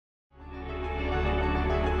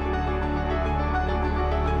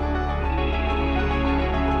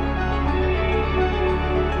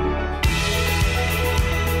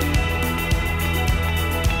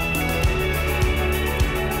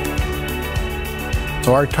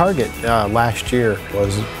So our target last year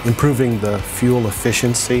was improving the fuel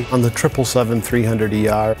efficiency on the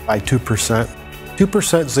 777-300ER by 2%.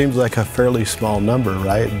 2% seems like a fairly small number,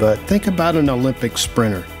 right? But think about an Olympic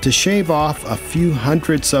sprinter. To shave off a few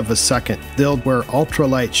hundredths of a second, they'll wear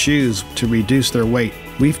ultralight shoes to reduce their weight.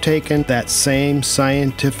 We've taken that same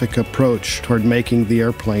scientific approach toward making the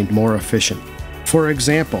airplane more efficient. For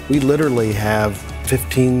example, we literally have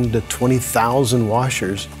 15 to 20,000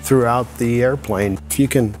 washers throughout the airplane. If you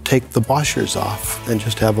can take the washers off and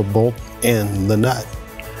just have a bolt and the nut,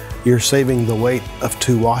 you're saving the weight of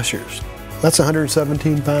 2 washers. That's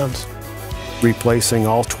 117 pounds. Replacing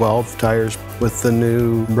all 12 tires with the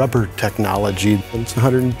new rubber technology, it's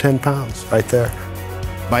 110 pounds right there.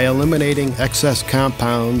 By eliminating excess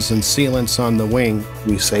compounds and sealants on the wing,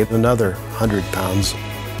 we save another 100 pounds.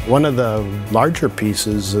 One of the larger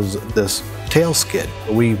pieces is this tail skid.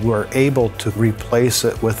 We were able to replace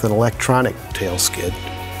it with an electronic tail skid.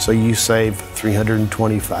 So you save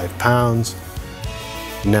 325 pounds.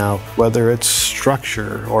 Now, whether it's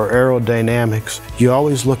structure or aerodynamics, you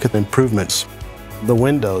always look at improvements. The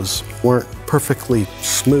windows weren't perfectly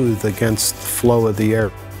smooth against the flow of the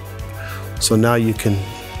air. So now you can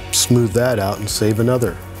smooth that out and save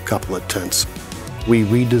another couple of tenths. We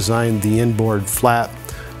redesigned the inboard flap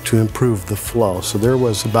to improve the flow. So there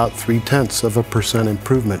was about 0.3%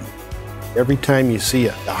 improvement. Every time you see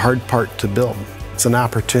a hard part to build, it's an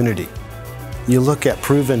opportunity. You look at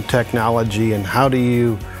proven technology and how do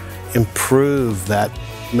you improve that,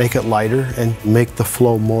 make it lighter and make the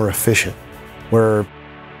flow more efficient. We're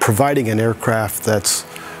providing an aircraft that's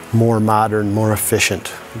more modern, more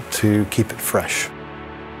efficient to keep it fresh.